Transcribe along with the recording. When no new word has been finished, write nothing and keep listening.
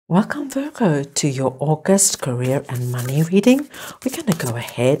Welcome Virgo to your August career and money reading. We're going to go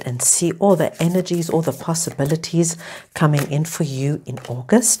ahead and see all the energies, all the possibilities coming in for you in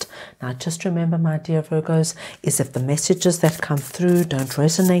August. Now just remember, my dear Virgos, is if the messages that come through don't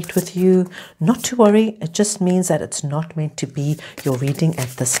resonate with you, not to worry. It just means that it's not meant to be your reading at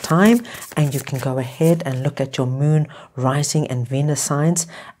this time, and you can go ahead and look at your moon, rising and Venus signs,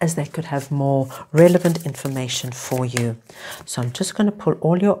 as they could have more relevant information for you. So I'm just going to pull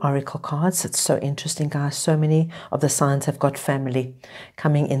all your oracle cards. It's so interesting, guys. So many of the signs have got family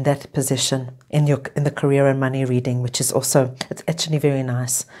coming in that position in the career and money reading, which is also, it's actually very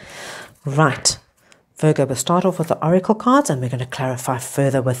nice. Right, Virgo, we'll start off with the oracle cards and we're going to clarify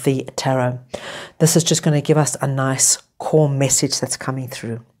further with the tarot. This is just going to give us a nice core message that's coming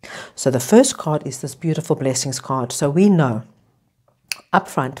through. So the first card is this beautiful blessings card. So we know up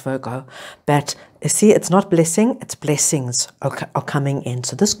front, Virgo, that see, it's not blessing, it's blessings are coming in.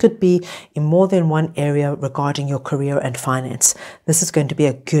 So this could be in more than one area regarding your career and finance. This is going to be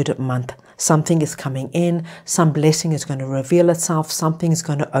a good month. Something is coming in, some blessing is going to reveal itself, something is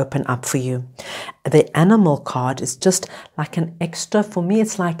going to open up for you. The animal card is just like an extra, for me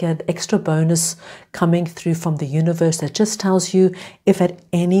it's like an extra bonus coming through from the universe that just tells you if at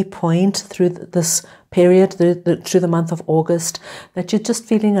any point through this period, through the month of August, that you're just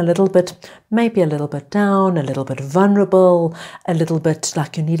feeling a little bit, maybe a little bit down, a little bit vulnerable, a little bit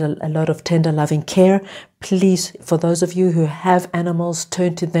like you need a lot of tender loving care. Please, for those of you who have animals,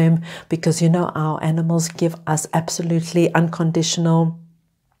 turn to them, because you know our animals give us absolutely unconditional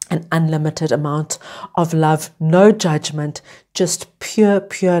and unlimited amount of love, no judgment, just pure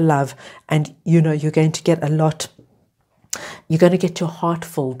love. And you know you're going to get a lot. You're going to get your heart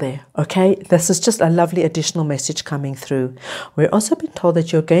full there, okay? This is just a lovely additional message coming through. We're also been told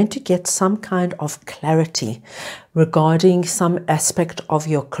that you're going to get some kind of clarity regarding some aspect of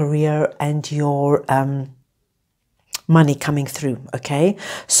your career and your money coming through, okay?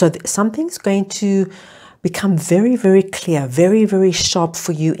 So something's going to become very clear, very sharp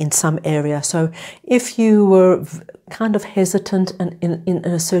for you in some area. So if you were kind of hesitant in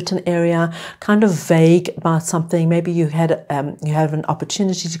a certain area, kind of vague about something, maybe you had an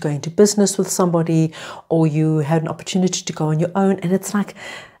opportunity to go into business with somebody, or you had an opportunity to go on your own, and it's like,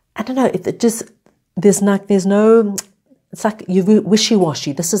 I don't know, it just there's no. It's like you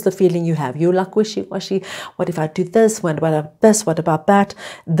wishy-washy. This is the feeling you have. You're like wishy-washy. What if I do this? What about this? What about that?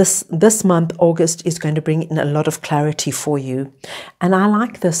 This month, August, is going to bring in a lot of clarity for you. And I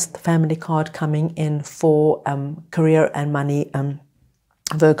like this family card coming in for career and money,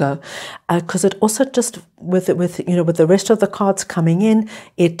 Virgo, because it also just with the rest of the cards coming in,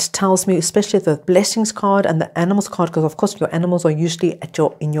 it tells me, especially the blessings card and the animals card, because of course your animals are usually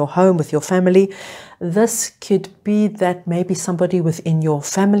in your home with your family. This could be that maybe somebody within your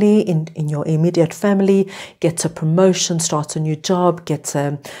family, in your immediate family, gets a promotion, starts a new job, gets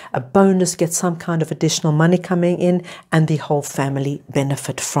a bonus, gets some kind of additional money coming in, and the whole family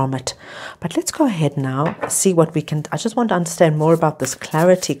benefit from it. But let's go ahead now, see what we can. I just want to understand more about this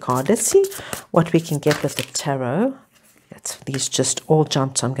clarity card. Let's see what we can get with the tarot. These just all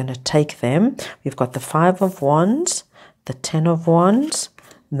jumped, so I'm going to take them. We've got the 5 of Wands, the 10 of Wands,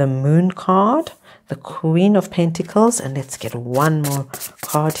 the Moon card, the Queen of Pentacles, and let's get one more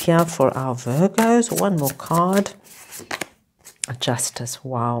card here for our Virgos. One more card. Justice.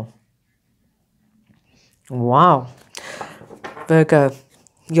 Wow. Virgo,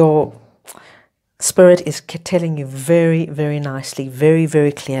 your Spirit is telling you very nicely,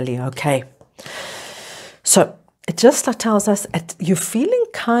 very clearly, okay? So it just tells us you're feeling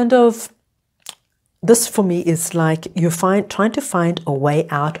kind of, this for me is like you're trying to find a way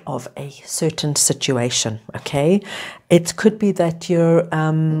out of a certain situation, okay? It could be that you're,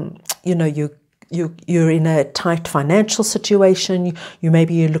 you're in a tight financial situation.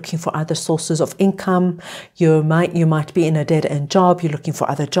 Maybe you're looking for other sources of income. You might be in a dead-end job. You're looking for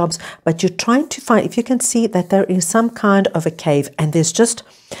other jobs, but you're trying to find, if you can see that there is some kind of a cave, and there's just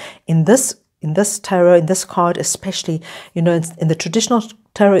in this tarot, in this card especially, in the traditional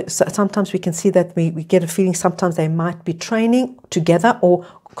tarot, sometimes we can see that we get a feeling sometimes they might be training together or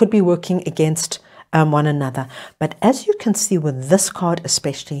could be working against one another. But as you can see with this card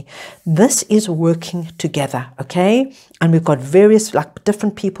especially, this is working together, okay? And we've got various, like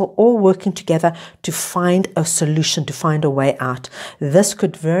different people all working together to find a solution, to find a way out. This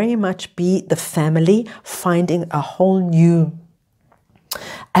could very much be the family finding a whole new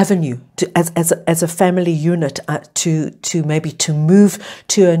avenue to, as a family unit, to maybe to move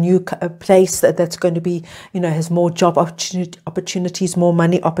to a new place that's going to be, has more job opportunities, more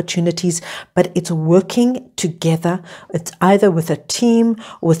money opportunities, but it's working together. It's either with a team,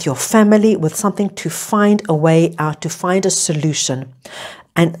 with your family, with something, to find a way out, to find a solution.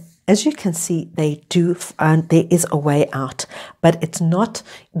 And as you can see, they do, and there is a way out, but it's not,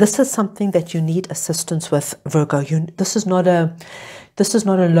 this is something that you need assistance with, Virgo. This is not a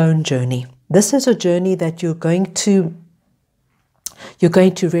lone journey. This is a journey that you're going to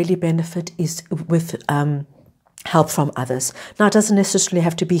really benefit is with help from others. Now, it doesn't necessarily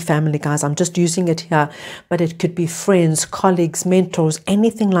have to be family, guys. I'm just using it here, but it could be friends, colleagues, mentors,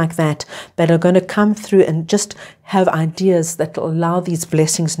 anything like that are going to come through and just have ideas that will allow these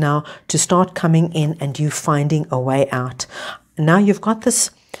blessings now to start coming in and you finding a way out. Now you've got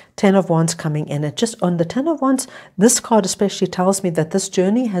this Ten of Wands coming in. And just on the Ten of Wands, this card especially tells me that this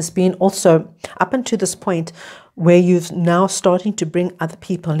journey has been also up until this point where you've now starting to bring other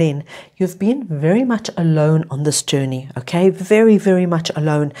people in. You've been very much alone on this journey, okay? Very, very much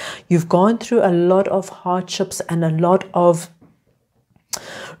alone. You've gone through a lot of hardships and a lot of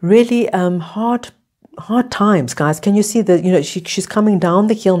really hard times, guys. Can you see that, she's coming down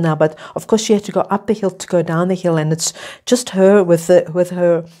the hill now, but of course she had to go up the hill to go down the hill, and it's just her with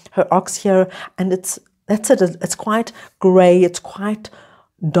her ox here, and it's quite grey, it's quite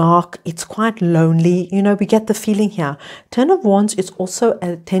dark, it's quite lonely. We get the feeling here. Ten of Wands is also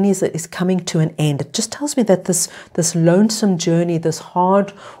a tennis that is coming to an end. It just tells me that this lonesome journey, this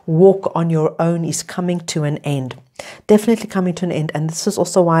hard walk on your own is coming to an end. Definitely coming to an end. And this is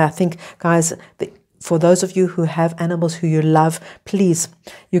also why I think, guys, for those of you who have animals who you love, please,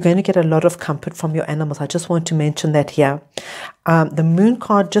 you're going to get a lot of comfort from your animals. I just want to mention that here. The Moon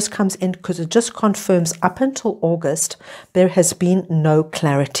card just comes in because it just confirms up until August, there has been no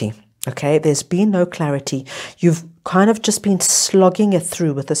clarity. Okay, there's been no clarity. You've kind of just been slogging it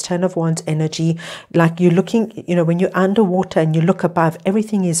through with this Ten of Wands energy. Like you're looking, when you're underwater and you look above,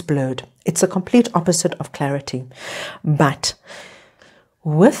 everything is blurred. It's a complete opposite of clarity. But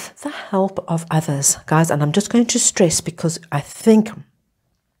with the help of others, guys, and I'm just going to stress because I think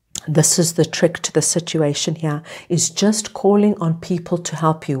this is the trick to the situation here, is just calling on people to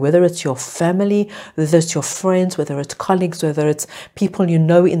help you, whether it's your family, whether it's your friends, whether it's colleagues, whether it's people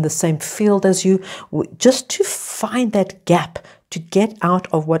in the same field as you, just to find that gap, to get out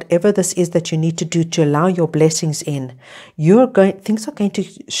of whatever this is that you need to do to allow your blessings in. Things are going to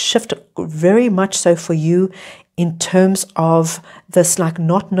shift very much so for you in terms of this, like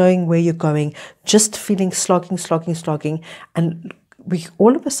not knowing where you're going, just feeling slogging. And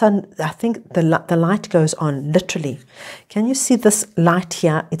all of a sudden, I think the light goes on, literally. Can you see this light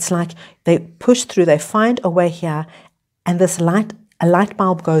here? It's like they push through, they find a way here, and a light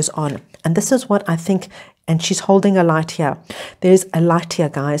bulb goes on. And this is what I think, and she's holding a light here. There is a light here,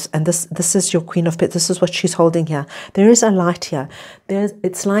 guys, and this is your Queen of Pentacles. This is what she's holding here. There is a light here.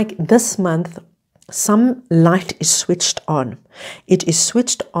 It's like this month, some light is switched on. It is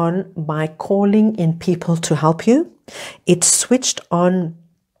switched on by calling in people to help you. It's switched on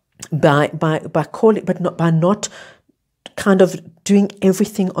by calling, but not by not kind of doing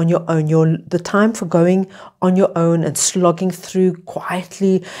everything on your own. The time for going on your own and slogging through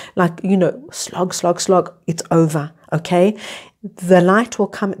quietly, like, slog, it's over, okay? The light will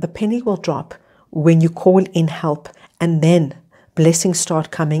come, the penny will drop when you call in help, and then blessings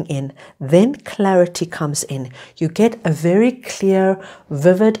start coming in. Then clarity comes in. You get a very clear,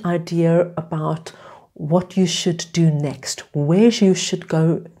 vivid idea about what you should do next, where you should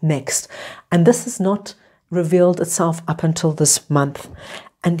go next. And this has not revealed itself up until this month.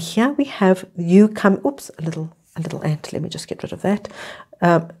 And here we have you come, oops, a little ant, let me just get rid of that.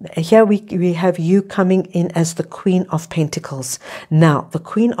 Here we have you coming in as the Queen of Pentacles. Now, the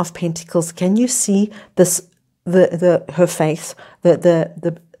Queen of Pentacles, can you see this? Her face,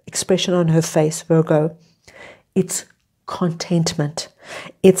 the expression on her face, Virgo, it's contentment.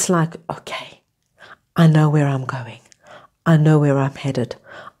 It's like, okay, I know where I'm going. I know where I'm headed.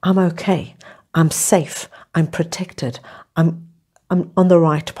 I'm okay. I'm safe. I'm protected. I'm on the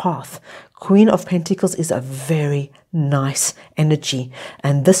right path. Queen of Pentacles is a very nice energy,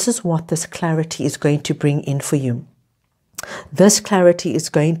 and this is what this clarity is going to bring in for you. This clarity is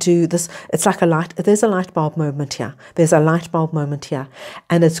going to, it's like there's a light bulb moment here. There's a light bulb moment here.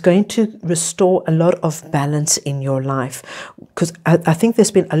 And it's going to restore a lot of balance in your life. Because I think there's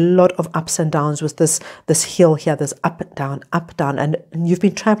been a lot of ups and downs with this hill here. There's up, down, and you've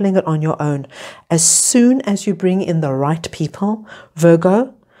been traveling it on your own. As soon as you bring in the right people,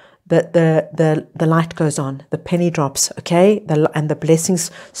 Virgo, the light goes on, the penny drops, okay? And the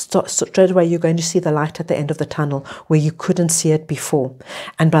blessings start straight away. You're going to see the light at the end of the tunnel where you couldn't see it before.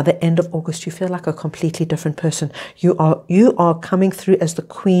 And by the end of August, you feel like a completely different person. You are coming through as the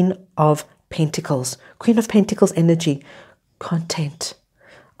Queen of Pentacles. Queen of Pentacles energy. Content.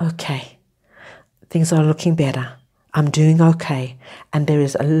 Okay. Things are looking better. I'm doing okay. And there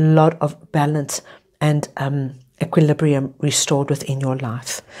is a lot of balance and equilibrium restored within your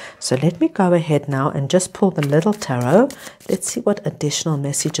life. So let me go ahead now and just pull the little tarot. Let's see what additional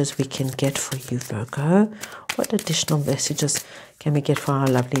messages we can get for you, Virgo. What additional messages can we get for our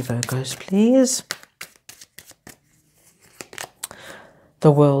lovely Virgos, please?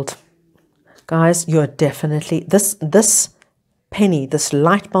 The World. Guys, you're definitely, this penny, this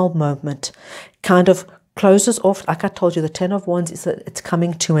light bulb moment kind of closes off. Like I told you, the Ten of Wands is that it's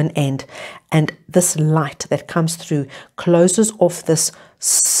coming to an end, and this light that comes through closes off this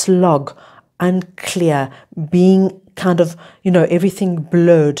slog, unclear, being kind of, you know, everything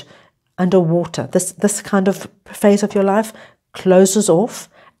blurred, underwater. This kind of phase of your life closes off,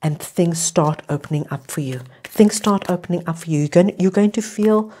 and things start opening up for you. Things start opening up for you. You're going to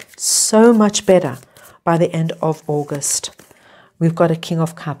feel so much better by the end of August. We've got a King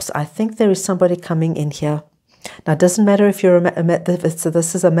of Cups. I think there is somebody coming in here. Now, it doesn't matter if you're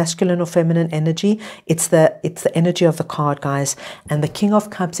this is a masculine or feminine energy. It's the energy of the card, guys. And the King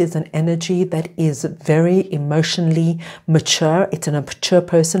of Cups is an energy that is very emotionally mature. It's an mature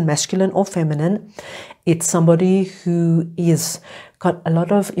person, masculine or feminine. It's somebody who is got a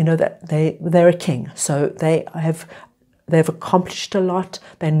lot of, you know, that they're a king. So they've accomplished a lot.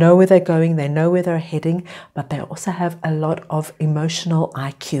 They know where they're going. They know where they're heading. But they also have a lot of emotional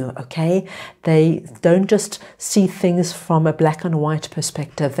IQ, okay? They don't just see things from a black and white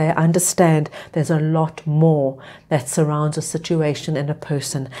perspective. They understand there's a lot more that surrounds a situation and a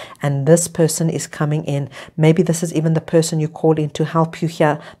person. And this person is coming in. Maybe this is even the person you call in to help you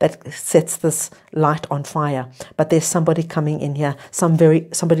here that sets this light on fire. But there's somebody coming in here,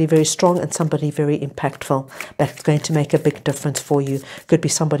 somebody very strong and somebody very impactful that's going to make a big difference for you. Could be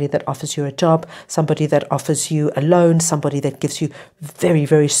somebody that offers you a job, somebody that offers you a loan, somebody that gives you very,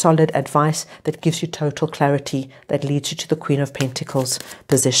 very solid advice, that gives you total clarity, that leads you to the Queen of Pentacles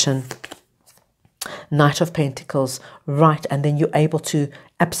position. Knight of Pentacles, right, and then you're able to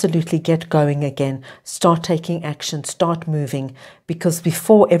absolutely get going again, start taking action, start moving, because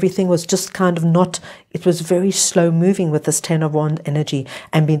before everything was just kind of not, it was very slow moving with this Ten of Wands energy,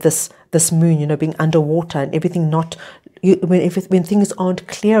 and being this moon, you know, being underwater and everything not, when things aren't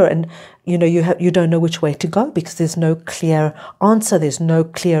clear, and you know, you don't know which way to go because there's no clear answer, there's no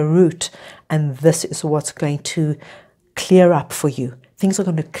clear route, and this is what's going to clear up for you. Things are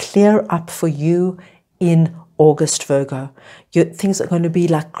going to clear up for you in August, Virgo. Things are going to be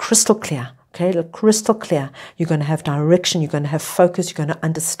like crystal clear, okay? Like crystal clear. You're going to have direction. You're going to have focus. You're going to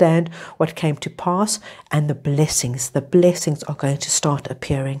understand what came to pass. And the blessings are going to start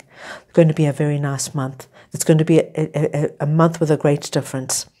appearing. It's going to be a very nice month. It's going to be a month with a great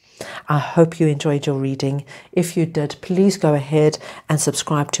difference. I hope you enjoyed your reading. If you did, please go ahead and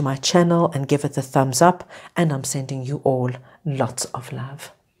subscribe to my channel and give it the thumbs up. And I'm sending you all lots of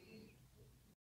love.